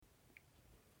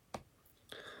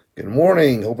Good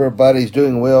morning. Hope everybody's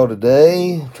doing well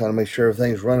today. Trying to make sure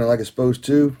everything's running like it's supposed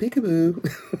to. Peekaboo.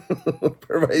 Hope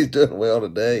everybody's doing well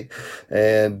today.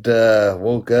 And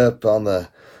woke up on the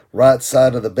right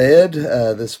side of the bed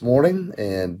this morning.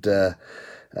 And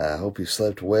I hope you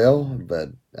slept well.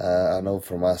 But I know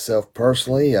for myself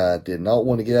personally, I did not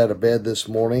want to get out of bed this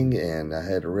morning. And I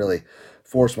had to really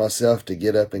force myself to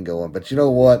get up and going. But you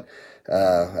know what?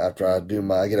 After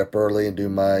I get up early and do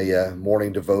my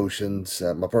morning devotions,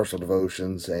 my personal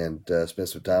devotions, and spend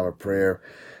some time in prayer.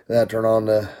 Then I turn on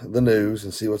the news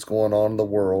and see what's going on in the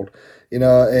world. And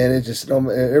it just,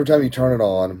 every time you turn it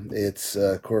on, it's,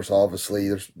 of course, obviously,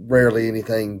 there's rarely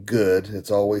anything good.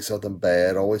 It's always something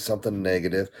bad, always something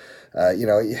negative. You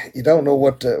don't know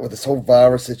with this whole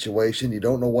virus situation, you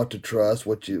don't know what to trust,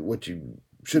 what you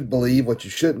should believe, what you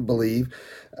shouldn't believe.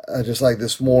 Just like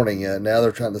this morning, now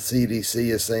the CDC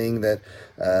is saying that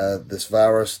this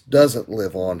virus doesn't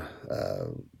live on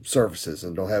surfaces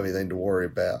and don't have anything to worry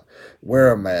about.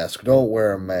 Wear a mask. Don't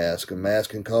wear a mask. A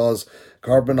mask can cause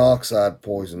carbon dioxide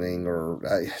poisoning, or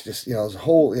just it's a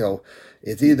whole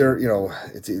it's either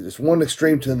it's one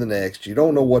extreme to the next. You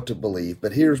don't know what to believe.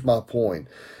 But here's my point: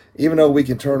 even though we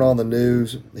can turn on the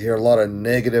news, hear a lot of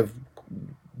negative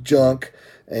junk,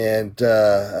 and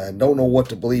don't know what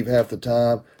to believe half the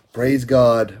time. Praise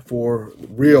God for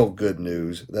real good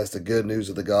news. That's the good news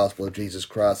of the gospel of Jesus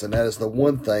Christ. And that is the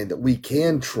one thing that we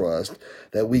can trust,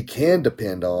 that we can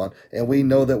depend on, and we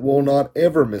know that will not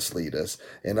ever mislead us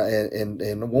and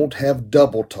won't have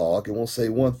double talk. It won't say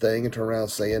one thing and turn around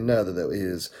and say another. That it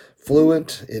is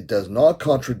fluent, it does not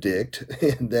contradict,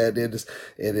 and that it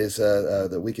is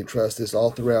that we can trust this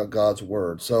all throughout God's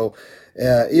word. So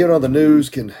even though the news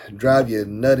can drive you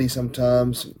nutty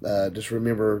sometimes, just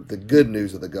remember the good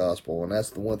news of the gospel, and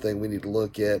that's the one thing we need to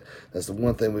look at. That's the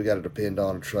one thing we've got to depend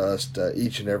on and trust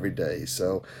each and every day.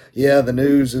 So, yeah, the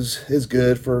news is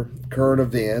good for current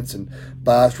events and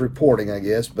biased reporting, I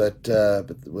guess. But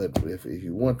if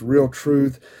you want real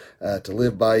truth to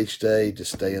live by each day,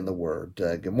 just stay in the Word.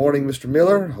 Good morning, Mr.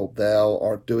 Miller. Hope thou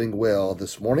art doing well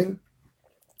this morning.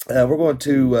 We're going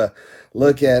to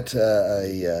look at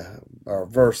our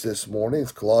verse this morning.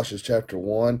 It's Colossians chapter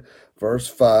 1, verse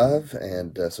 5.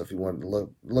 And so if you want to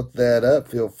look that up,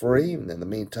 feel free. And in the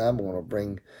meantime, I want to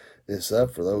bring this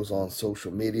up for those on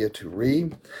social media to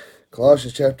read.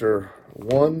 Colossians chapter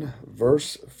 1,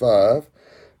 verse 5.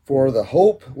 For the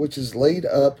hope which is laid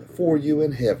up for you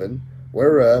in heaven,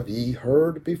 whereof ye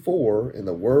heard before in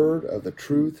the word of the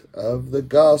truth of the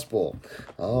gospel.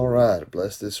 All right,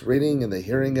 bless this reading and the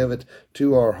hearing of it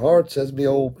to our hearts, as me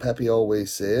old Pappy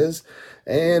always says.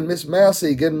 And Miss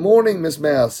Mousie, good morning, Miss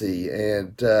Mousie.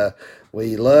 And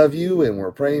we love you, and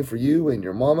we're praying for you and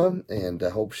your mama, and I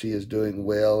hope she is doing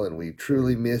well. And we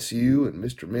truly miss you and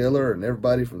Mr. Miller and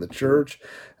everybody from the church.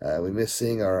 We miss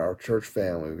seeing our church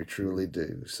family. We truly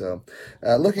do. So,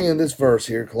 looking in this verse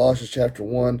here, Colossians chapter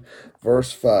 1,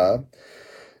 verse 5.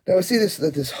 Now we see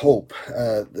this hope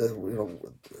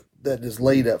that is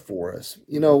laid up for us.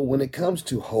 When it comes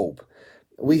to hope,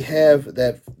 we have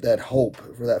that hope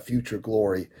for that future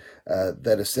glory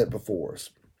that is set before us.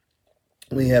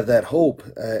 We have that hope,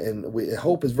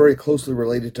 hope is very closely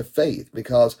related to faith,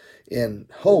 because in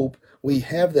hope we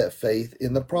have that faith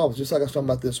in the promise, just like I was talking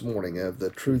about this morning, of the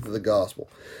truth of the gospel,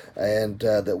 and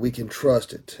that we can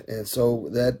trust it, and so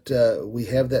that we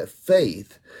have that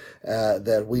faith,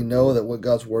 that we know that what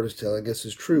God's word is telling us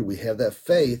is true. We have that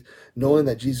faith, knowing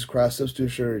that Jesus Christ's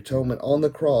substitutionary atonement on the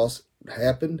cross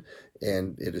happened,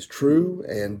 and it is true,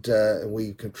 and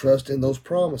we can trust in those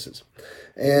promises,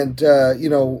 and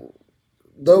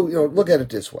though, look at it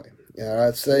this way.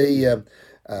 I'd say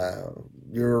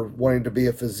you're wanting to be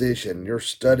a physician, you're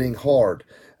studying hard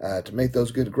to make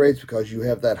those good grades because you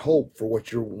have that hope for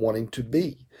what you're wanting to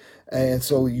be. And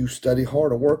so you study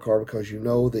hard and work hard because you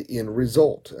know the end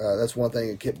result. That's one thing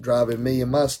that kept driving me in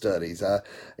my studies. I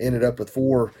ended up with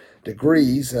 4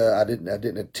 degrees. I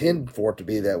didn't intend for it to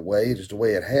be that way, just the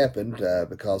way it happened,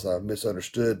 because I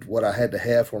misunderstood what I had to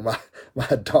have for my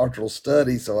doctoral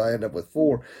study. So I ended up with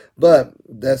 4. But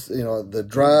that's the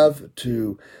drive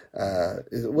to.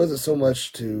 It wasn't so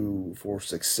much for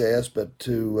success, but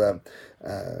to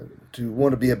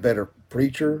want to be a better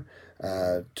preacher,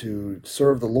 to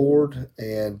serve the Lord,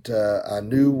 and I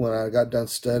knew when I got done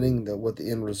studying what the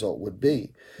end result would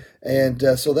be. And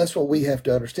so that's what we have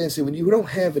to understand. See, when you don't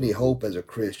have any hope as a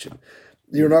Christian,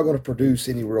 you're not going to produce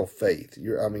any real faith.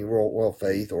 Real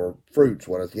faith or fruits.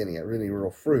 What I was getting at, really real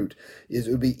fruit is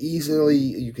it would be easily,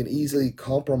 you can easily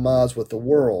compromise with the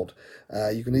world.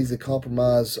 You can easily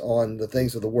compromise on the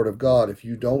things of the Word of God if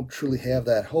you don't truly have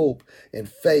that hope and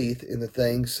faith in the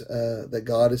things that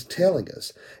God is telling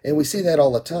us. And we see that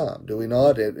all the time, do we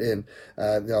not? And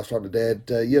I was talking to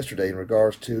Dad yesterday in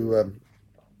regards to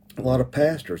a lot of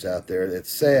pastors out there.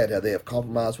 It's sad how they have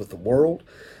compromised with the world.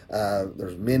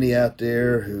 There's many out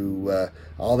there who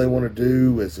all they want to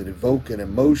do is evoke an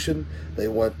emotion. They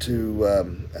want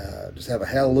to just have a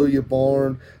hallelujah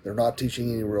barn. They're not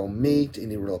teaching any real meat,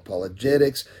 any real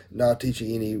apologetics, not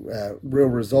teaching any real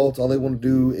results. All they want to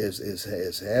do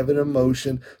is have an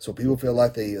emotion so people feel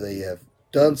like they have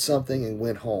done something and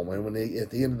went home. And when they,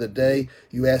 at the end of the day,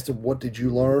 you ask them, "What did you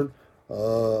learn?"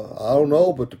 I don't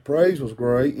know, but the praise was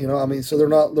great. So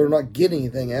they're not getting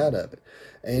anything out of it.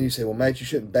 And you say, well, Matt, you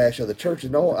shouldn't bash other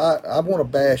churches. No, I want to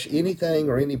bash anything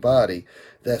or anybody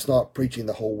that's not preaching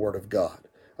the whole Word of God.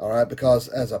 All right, because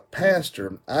as a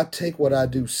pastor, I take what I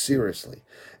do seriously.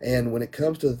 And when it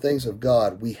comes to the things of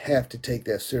God, we have to take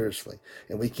that seriously.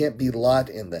 And we can't be light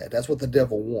in that. That's what the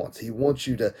devil wants. He wants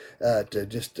you to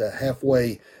just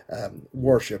halfway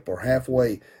worship or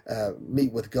halfway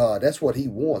meet with God. That's what he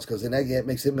wants, because then that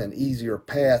makes him an easier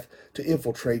path to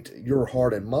infiltrate your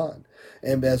heart and mind.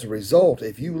 And as a result,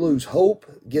 if you lose hope,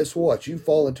 guess what? You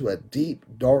fall into a deep,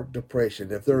 dark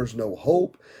depression. If there's no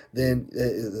hope, then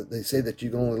they say that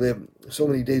you can only live so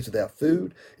many days without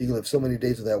food. You can live so many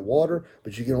days without water,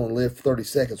 but you can only live 30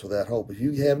 seconds without hope. If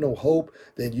you have no hope,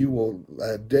 then you will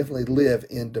definitely live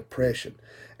in depression.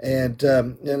 And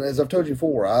as I've told you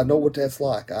before, I know what that's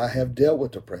like. I have dealt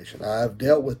with depression. I have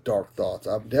dealt with dark thoughts.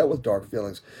 I've dealt with dark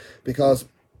feelings because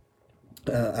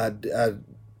I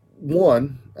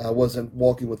wasn't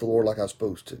walking with the Lord like I was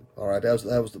supposed to. All right,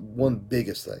 that was the one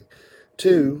biggest thing.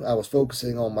 Two, I was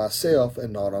focusing on myself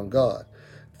and not on God.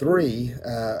 Three,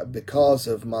 because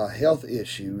of my health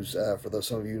issues, for those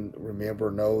some of you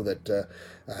remember know that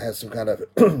I had some kind of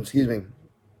excuse me,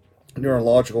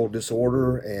 neurological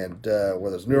disorder, and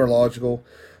whether it's neurological,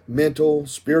 mental,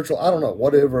 spiritual, I don't know,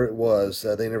 whatever it was,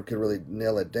 they never could really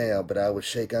nail it down, but I would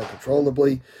shake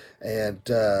uncontrollably, and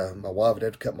my wife would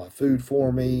have to cut my food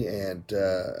for me, and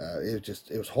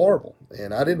it was horrible,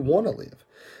 and I didn't want to live.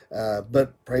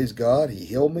 But praise God, He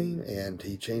healed me, and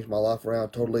He changed my life around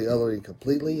totally, utterly, and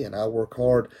completely, and I work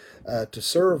hard to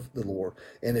serve the Lord.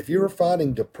 And if you're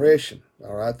fighting depression,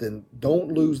 all right, then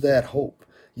don't lose that hope.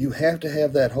 You have to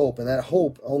have that hope, and that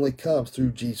hope only comes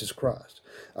through Jesus Christ.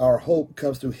 Our hope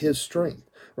comes through His strength.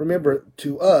 Remember,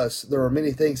 to us, there are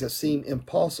many things that seem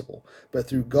impossible, but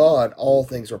through God, all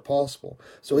things are possible.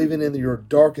 So even in your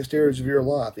darkest areas of your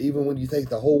life, even when you think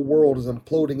the whole world is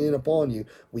imploding in upon you,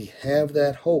 we have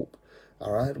that hope.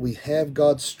 All right? We have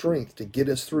God's strength to get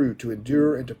us through, to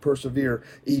endure and to persevere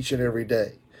each and every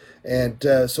day. And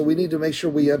so we need to make sure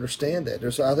we understand that.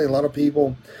 I think a lot of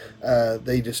people,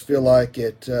 they just feel like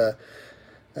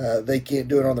they can't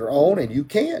do it on their own, and you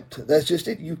can't. That's just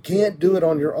it. You can't do it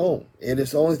on your own. It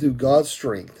is only through God's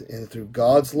strength and through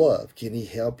God's love can He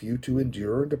help you to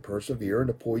endure and to persevere and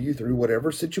to pull you through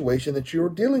whatever situation that you're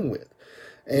dealing with.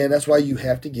 And that's why you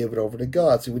have to give it over to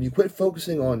God. See, when you quit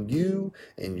focusing on you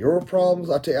and your problems,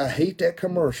 I tell you, I hate that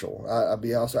commercial. I'll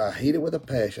be honest, I hate it with a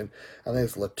passion. I think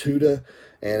it's Latuda,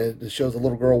 and it shows a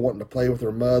little girl wanting to play with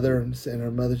her mother, and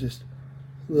her mother just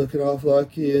looking off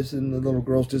like this, and the little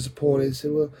girl's disappointed. He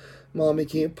said, well, Mommy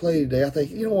can't play today. I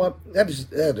think, you know what, that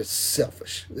is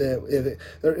selfish.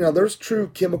 There's true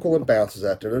chemical imbalances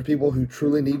out there. There's people who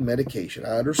truly need medication.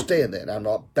 I understand that. I'm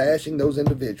not bashing those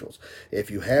individuals. If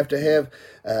you have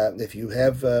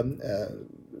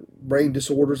brain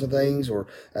disorders and things, or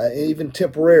even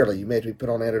temporarily, you may have to be put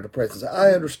on antidepressants.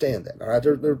 I understand that. All right,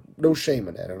 there's no shame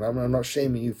in that, and I'm not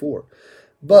shaming you for it.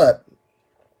 But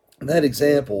that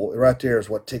example right there is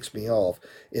what ticks me off,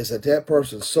 is that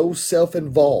person's so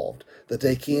self-involved that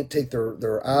they can't take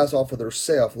their eyes off of their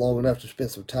self long enough to spend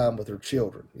some time with their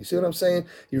children. You see what I'm saying?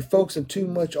 You're focusing too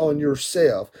much on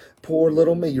yourself. Poor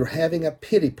little me. You're having a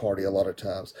pity party a lot of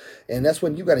times. And that's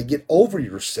when you got to get over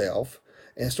yourself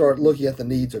and start looking at the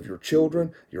needs of your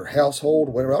children, your household,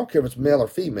 whatever. I don't care if it's male or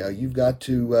female. You've got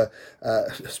to,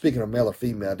 speaking of male or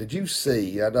female, did you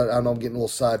see, I know I'm getting a little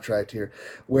sidetracked here,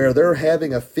 where they're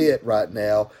having a fit right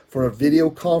now for video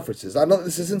conferences. I know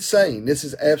this is insane. This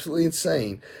is absolutely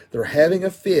insane. They're having a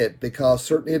fit because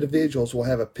certain individuals will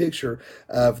have a picture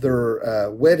of their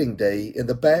wedding day in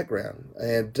the background.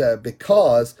 And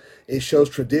because it shows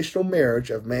traditional marriage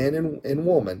of man and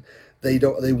woman, They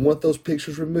want those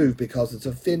pictures removed because it's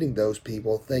offending those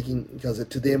people, thinking because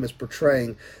to them it's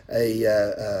portraying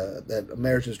that a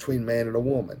marriage is between a man and a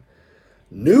woman.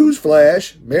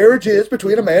 Newsflash, marriage is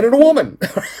between a man and a woman.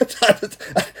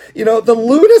 The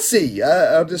lunacy.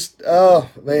 I just, oh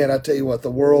man, I tell you what,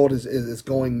 the world is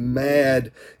going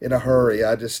mad in a hurry.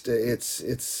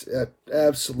 It's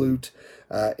absolute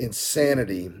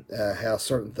insanity how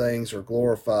certain things are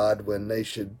glorified when they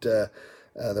should.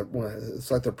 It's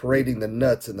like they're parading the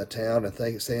nuts in the town and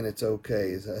saying it's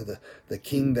okay. The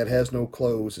king that has no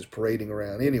clothes is parading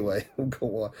around. Anyway, we'll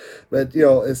go on. But,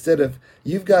 instead of,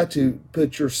 you've got to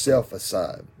put yourself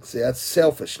aside. See, that's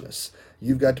selfishness.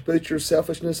 You've got to put your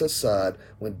selfishness aside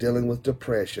when dealing with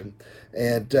depression.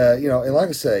 And like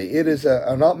I say,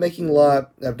 I'm not making light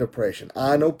of depression.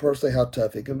 I know personally how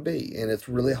tough it can be, and it's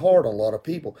really hard on a lot of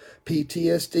people.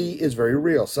 PTSD is very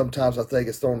real. Sometimes I think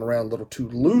it's thrown around a little too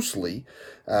loosely.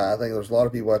 I think there's a lot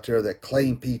of people out there that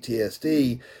claim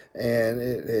PTSD, and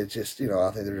it just,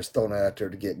 I think they're just throwing it out there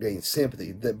to gain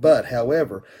sympathy. But,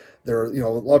 however, a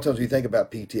lot of times when you think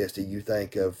about PTSD, you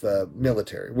think of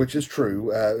military, which is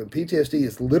true. PTSD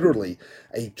is literally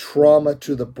a trauma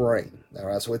to the brain. All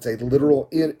right, so it's a literal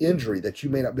injury that you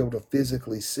may not be able to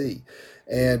physically see,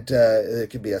 and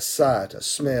it can be a sight, a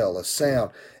smell, a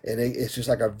sound, and it's just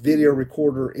like a video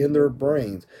recorder in their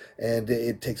brains, and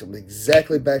it takes them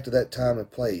exactly back to that time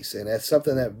and place, and that's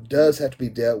something that does have to be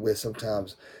dealt with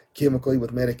sometimes chemically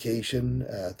with medication,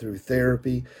 through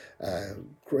therapy,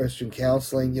 Christian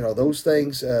counseling. Those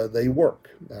things they work.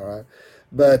 All right,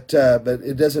 but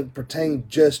it doesn't pertain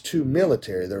just to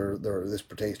military. This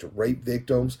pertains to rape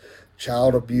victims,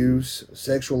 child abuse,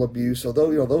 sexual abuse. So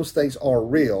those things are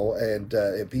real, and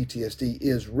PTSD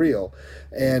is real,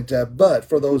 and but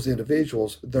for those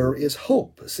individuals, there is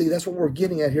hope. See, that's what we're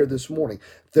getting at here this morning.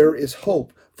 There is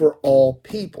hope for all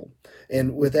people.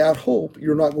 And without hope,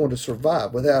 you're not going to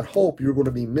survive. Without hope, you're going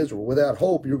to be miserable. Without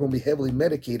hope, you're going to be heavily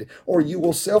medicated, or you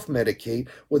will self-medicate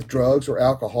with drugs or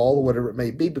alcohol or whatever it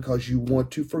may be because you want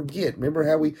to forget. Remember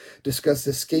how we discussed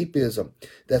escapism?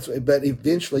 But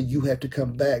eventually you have to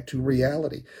come back to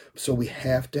reality. So we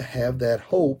have to have that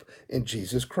hope in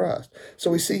Jesus Christ. So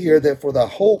we see here that for the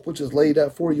hope which is laid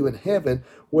up for you in heaven,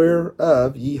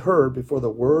 whereof ye heard before the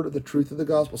word of the truth of the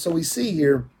gospel. So we see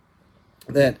here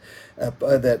that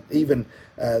even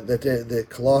that the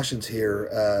Colossians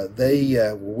here, they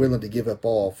were willing to give up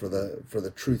all for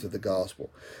the truth of the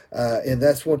gospel, and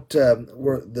that's what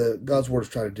God's word is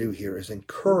trying to do here, is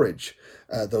encourage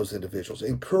those individuals,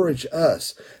 encourage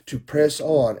us to press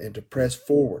on and to press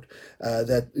forward.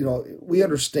 That we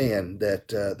understand that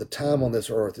the time on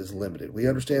this earth is limited. We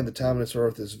understand the time on this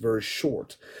earth is very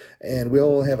short, and we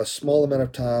only have a small amount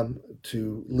of time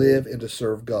to live and to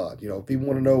serve God. People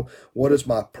want to know, what is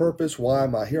my purpose? Why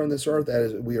am I here on this earth? That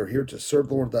is, we are here to serve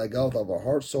the Lord thy God with all of our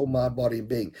heart, soul, mind, body, and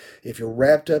being. If you're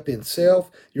wrapped up in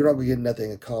self, you're not going to get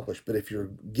nothing accomplished. But if you're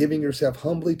giving yourself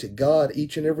humbly to God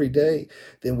each and every day,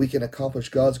 then we can accomplish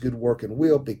God's good work and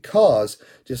will, because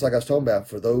just like I was talking about,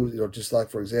 for those, just like,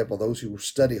 for example, those who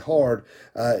study hard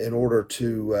in order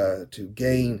to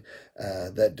gain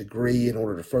that degree, in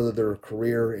order to further their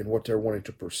career in what they're wanting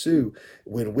to pursue,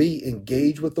 when we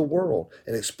engage with the world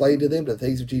and explain to them the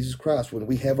things of Jesus Christ, when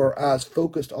we have our eyes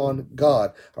focused on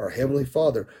God, our Heavenly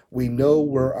Father, we know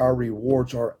where our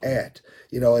rewards are at.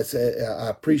 I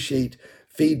appreciate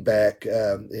feedback,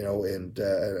 and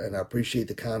I appreciate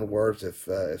the kind words if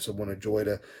someone enjoyed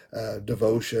a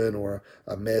devotion or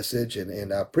a message,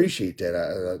 and I appreciate that.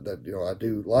 I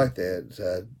do like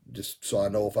that, just so I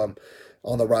know if I'm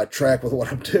on the right track with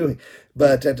what I'm doing.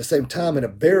 But at the same time, it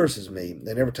embarrasses me.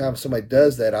 And every time somebody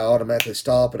does that, I automatically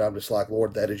stop, and I'm just like,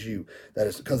 Lord, that is you. That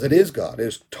is because it is God. It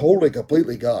is totally,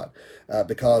 completely God.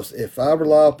 Because if I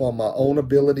rely upon my own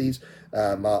abilities,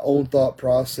 my own thought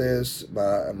process,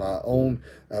 my own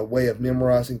way of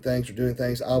memorizing things or doing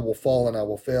things, I will fall and I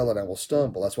will fail and I will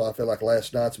stumble. That's why I feel like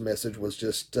last night's message was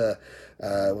just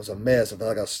was a mess. I felt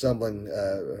like I was stumbling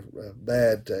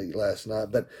bad last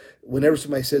night. But whenever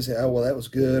somebody says, "Oh, well, that was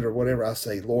good," or whatever, I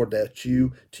say, Lord, that's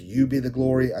you. To you be the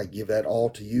glory. I give that all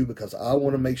to you, because I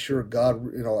want to make sure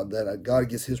God, that God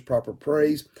gets His proper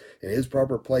praise and His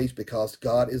proper place, because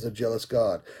God is a jealous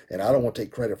God, and I don't want to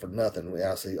take credit for nothing.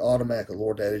 I say automatically,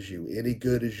 Lord, that is you. Any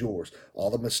good is yours.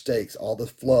 All the mistakes, all the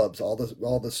flubs,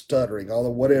 all the stuttering, all the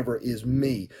whatever is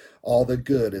me. All the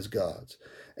good is God's.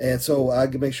 And so I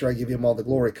can make sure I give him all the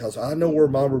glory because I know where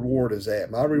my reward is at.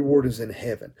 My reward is in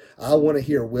heaven. I want to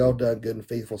hear, well done, good and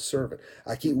faithful servant.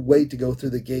 I can't wait to go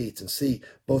through the gates and see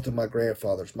both of my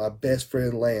grandfathers. My best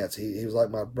friend Lance, he was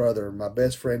like my brother. My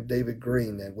best friend David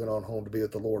Green that went on home to be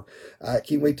with the Lord. I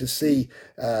can't wait to see,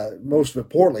 most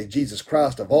importantly, Jesus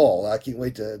Christ of all. I can't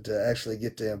wait to actually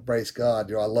get to embrace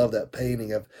God. I love that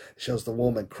painting of, shows the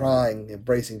woman crying,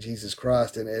 embracing Jesus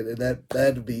Christ, and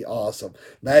that'd be awesome.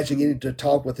 Imagine getting to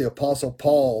talk with the Apostle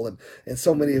Paul and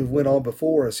so many who went on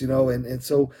before us, and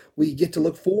so we get to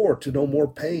look forward to no more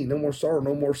pain, no more sorrow,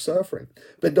 no more suffering.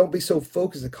 But don't be so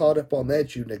focused and caught up on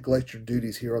that you neglect your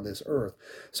duties here on this earth.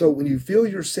 So when you feel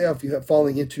yourself, you have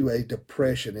falling into a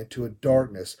depression, into a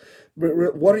darkness,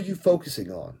 what are you focusing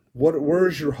on? Where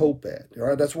is your hope at? All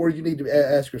right, that's where you need to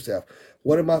ask yourself.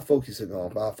 What am I focusing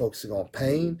on? Am I focusing on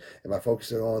pain? Am I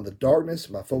focusing on the darkness?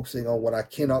 Am I focusing on what I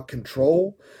cannot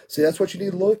control? See, that's what you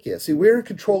need to look at. See, we're in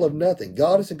control of nothing.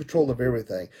 God is in control of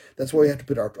everything. That's why we have to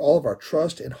put all of our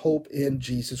trust and hope in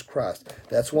Jesus Christ.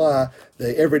 That's why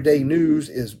the everyday news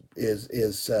is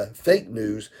fake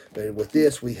news. But with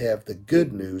this, we have the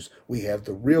good news. We have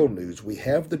the real news. We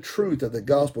have the truth of the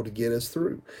gospel to get us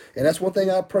through. And that's one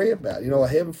thing I pray about.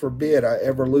 Heaven forbid I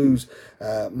ever lose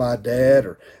my dad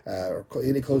or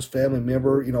any close family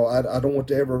member. I don't want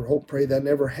to ever pray that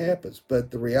never happens.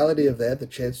 But the reality of that, the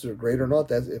chances are greater or not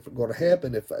that if it's going to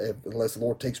happen, unless the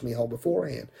Lord takes me home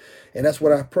beforehand. And that's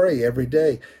what I pray every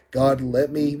day. God,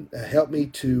 let me help me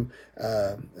to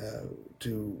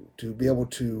be able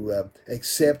to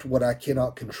accept what I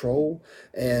cannot control,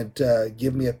 and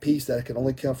give me a peace that can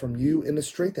only come from you, and the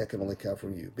strength that can only come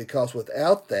from you. Because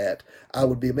without that, I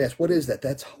would be a mess. What is that?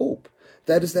 That's hope.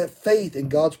 That is that faith in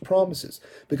God's promises.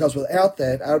 Because without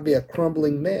that, I would be a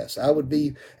crumbling mess. I would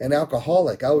be an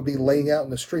alcoholic. I would be laying out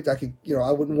in the street. I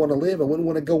wouldn't want to live. I wouldn't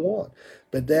want to go on.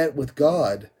 But that with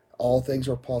God, all things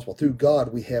are possible. Through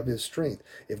God, we have His strength.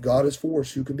 If God is for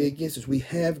us, who can be against us? We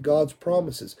have God's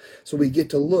promises. So we get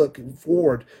to look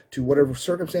forward to whatever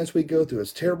circumstance we go through,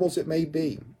 as terrible as it may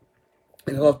be.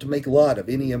 And I love to make light of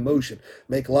any emotion,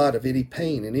 make light of any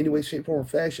pain in any way, shape, form, or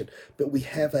fashion. But we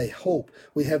have a hope.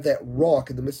 We have that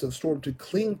rock in the midst of the storm to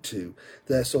cling to,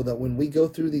 so that when we go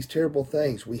through these terrible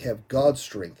things, we have God's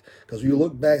strength. Because you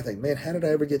look back and think, man, how did I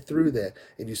ever get through that?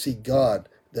 And you see God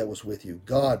that was with you,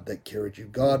 God that carried you,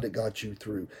 God that got you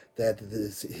through. That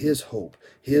is His hope,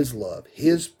 His love,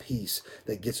 His peace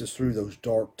that gets us through those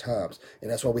dark times.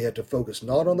 And that's why we have to focus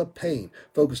not on the pain,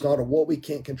 focus not on what we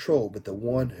can't control, but the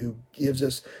one who gives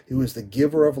us, who is the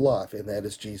giver of life, and that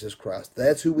is Jesus Christ.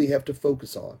 That's who we have to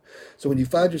focus on. So when you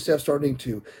find yourself starting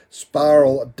to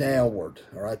spiral downward,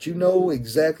 all right, you know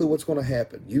exactly what's going to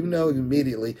happen. You know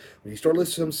immediately when you start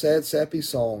listening to some sad, sappy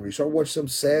song, or you start watching some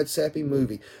sad, sappy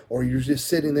movie, or you're just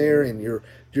sitting there and you're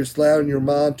just allowing your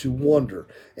mind to wander,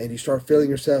 and you start feeling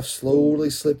yourself slowly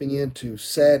slipping into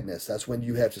sadness. That's when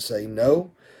you have to say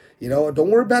no. Don't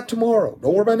worry about tomorrow.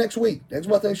 Don't worry about next week, next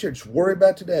month, next year. Just worry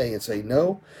about today and say,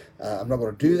 no, I'm not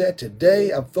going to do that. Today,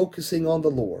 I'm focusing on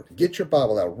the Lord. Get your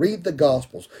Bible out. Read the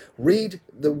Gospels. Read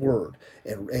the Word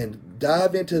and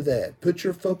dive into that. Put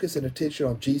your focus and attention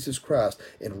on Jesus Christ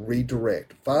and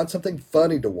redirect. Find something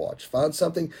funny to watch. Find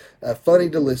something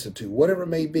funny to listen to, whatever it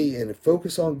may be, and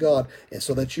focus on God, and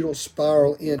so that you don't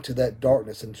spiral into that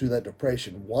darkness, into that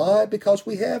depression. Why? Because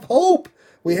we have hope.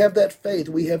 We have that faith.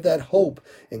 We have that hope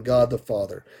in God the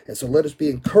Father. And so let us be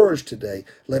encouraged today.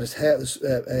 Let us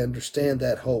understand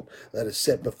that hope that is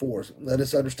set before us. Let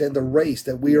us understand the race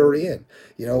that we are in.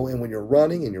 And when you're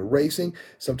running and you're racing,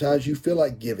 sometimes you feel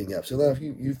like giving up. Sometimes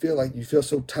you feel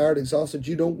so tired, exhausted,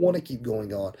 you don't want to keep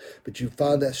going on. But you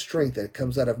find that strength that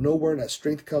comes out of nowhere, and that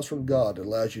strength comes from God. It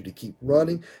allows you to keep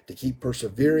running, to keep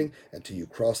persevering until you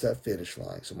cross that finish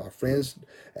line. So my friends,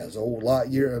 as old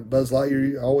Buzz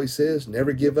Lightyear always says,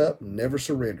 never give up, never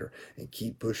surrender, and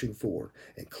keep pushing forward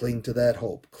and cling to that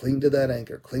hope, cling to that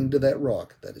anchor, cling to that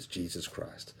rock that is Jesus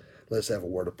Christ. Let's have a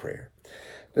word of prayer.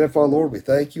 Therefore, Lord, we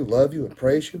thank you, love you, and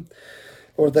praise you.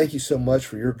 Lord, thank you so much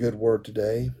for your good word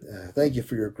today. Thank you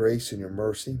for your grace and your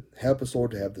mercy. Help us,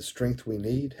 Lord, to have the strength we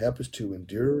need. Help us to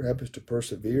endure. Help us to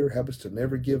persevere. Help us to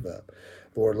never give up.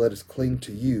 Lord, let us cling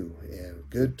to you in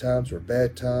good times or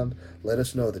bad times. Let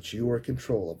us know that you are in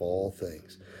control of all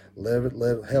things.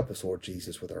 Help us, Lord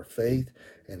Jesus, with our faith,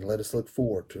 and let us look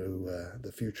forward to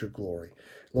the future glory.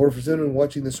 Lord, for anyone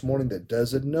watching this morning that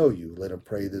doesn't know you, let them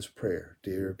pray this prayer.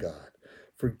 Dear God,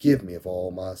 forgive me of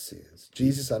all my sins.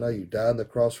 Jesus, I know you died on the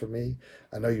cross for me.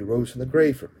 I know you rose from the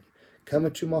grave for me. Come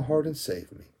into my heart and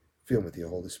save me. Fill me with your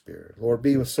Holy Spirit. Lord,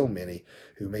 be with so many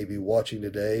who may be watching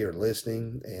today or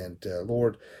listening. And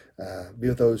Lord, be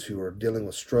with those who are dealing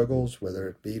with struggles, whether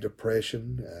it be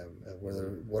depression,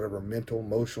 whatever mental,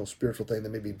 emotional, spiritual thing they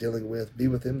may be dealing with. Be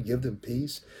with them. Give them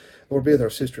peace. Lord, be with our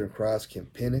sister in Christ, Kim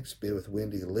Penix. Be with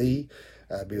Wendy Lee.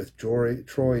 Be with Troy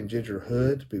and Ginger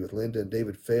Hood. Be with Linda and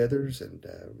David Feathers and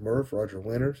Murph, Roger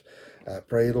Winters.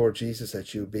 Pray, Lord Jesus,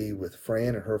 that you be with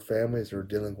Fran and her family as they're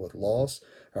dealing with loss.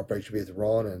 I pray that you be with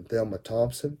Ron and Thelma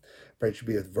Thompson. Pray that you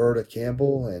be with Verda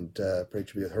Campbell, and pray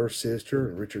that you be with her sister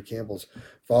and Richard Campbell's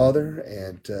father.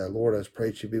 And Lord, I pray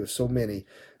that you be with so many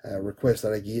requests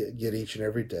that I get each and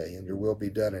every day, and your will be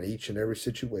done in each and every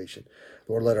situation.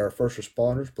 Lord, let our first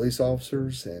responders, police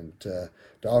officers, and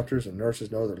doctors and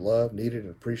nurses know they're loved, needed,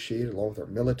 and appreciated, along with our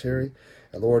military.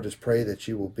 And Lord, just pray that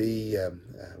you will be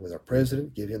with our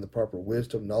president, give him the proper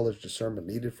wisdom, knowledge, discernment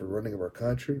needed for the running of our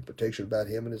country, protection about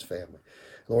him and his family.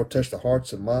 Lord, touch the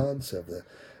hearts and minds of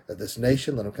this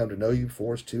nation. Let them come to know you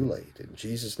before it's too late. In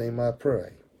Jesus' name I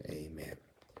pray. Amen.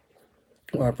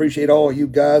 Well, I appreciate all you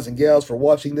guys and gals for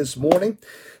watching this morning.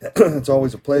 It's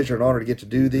always a pleasure and honor to get to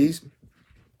do these.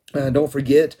 Don't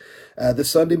forget,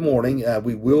 this Sunday morning,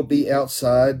 we will be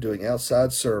outside doing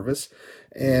outside service.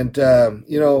 And, I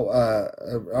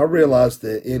realize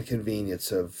the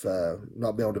inconvenience of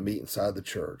not being able to meet inside the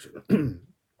church.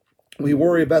 We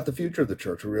worry about the future of the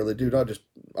church. We really do, not just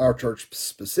our church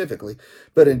specifically,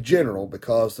 but in general,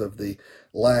 because of the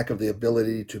lack of the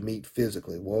ability to meet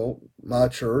physically. Well, my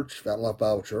church, Fountain Life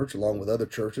Bible Church, along with other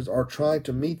churches, are trying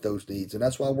to meet those needs, and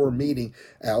that's why we're meeting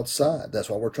outside. That's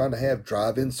why we're trying to have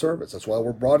drive-in service. That's why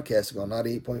we're broadcasting on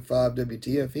 98.5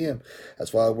 WTFM.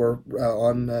 That's why we're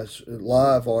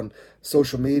live on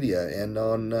social media and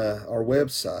on our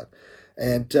website.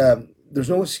 And there's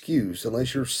no excuse,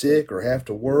 unless you're sick or have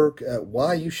to work,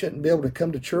 why you shouldn't be able to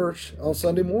come to church on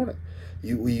Sunday morning.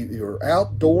 You're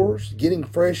outdoors, getting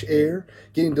fresh air,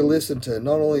 getting to listen to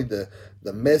not only the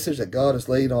message that God has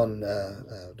laid on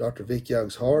Dr. Vic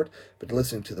Young's heart, but to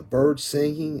listen to the birds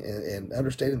singing and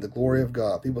understanding the glory of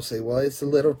God. People say, well, it's a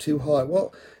little too hot.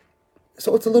 Well,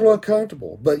 so it's a little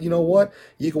uncomfortable, but you know what?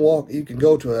 You can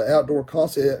go to an outdoor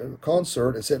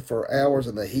concert and sit for hours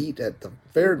in the heat at the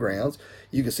fairgrounds.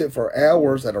 You can sit for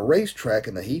hours at a racetrack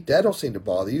in the heat. That don't seem to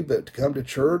bother you, but to come to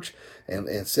church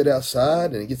and sit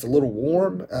outside and it gets a little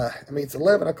warm. It's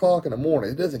 11 o'clock in the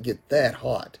morning. It doesn't get that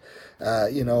hot.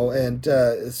 And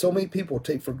so many people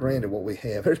take for granted what we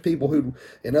have. There's people who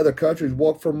in other countries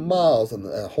walk for miles in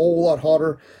a whole lot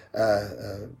hotter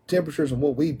temperatures than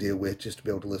what we deal with just to be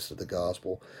able to listen to the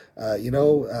gospel.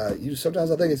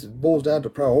 Sometimes I think it boils down to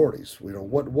priorities.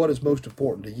 What is most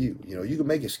important to you? You can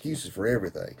make excuses for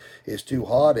everything. It's too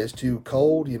hot. It's too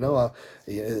cold.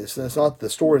 It's not the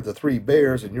story of the three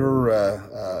bears and you're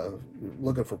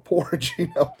looking for porridge.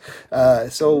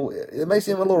 So it may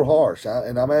seem a little harsh,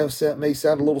 and I may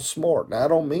sound a little smart. Now I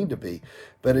don't mean to be,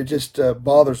 but it just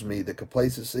bothers me, the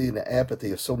complacency and the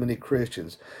apathy of so many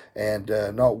Christians, and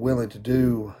not willing to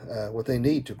do what they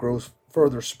need to grow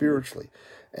further spiritually.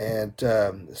 And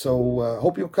so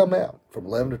hope you'll come out from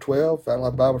 11 to 12, Fountain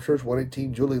Life Bible Church,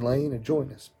 118 Julie Lane, and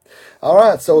join us. All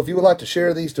right, so if you would like to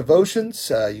share these devotions,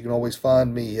 you can always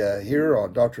find me here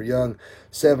on Dr. Young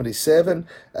 77.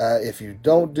 If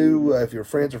your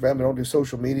friends or family don't do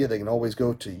social media, they can always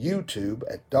go to YouTube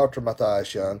at Dr.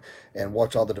 Matthias Young and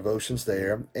watch all the devotions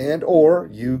there. Or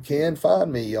you can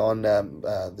find me on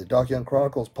the Doc Young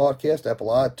Chronicles podcast, Apple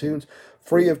iTunes,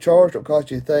 free of charge, don't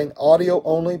cost you a thing, audio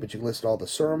only, but you can listen to all the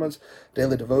sermons,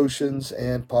 daily devotions,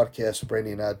 and podcasts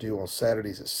Brandy and I do on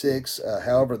Saturdays at 6.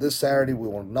 However, this Saturday we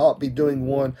will not be doing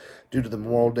one due to the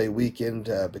Memorial Day weekend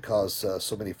because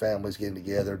so many families getting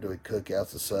together, doing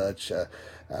cookouts and such.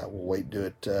 We'll wait and do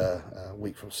it a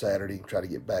week from Saturday and try to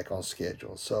get back on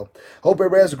schedule. So, hope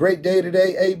everybody has a great day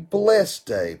today, a blessed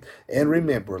day. And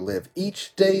remember, live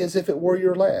each day as if it were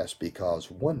your last,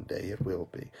 because one day it will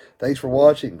be. Thanks for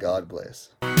watching. God bless.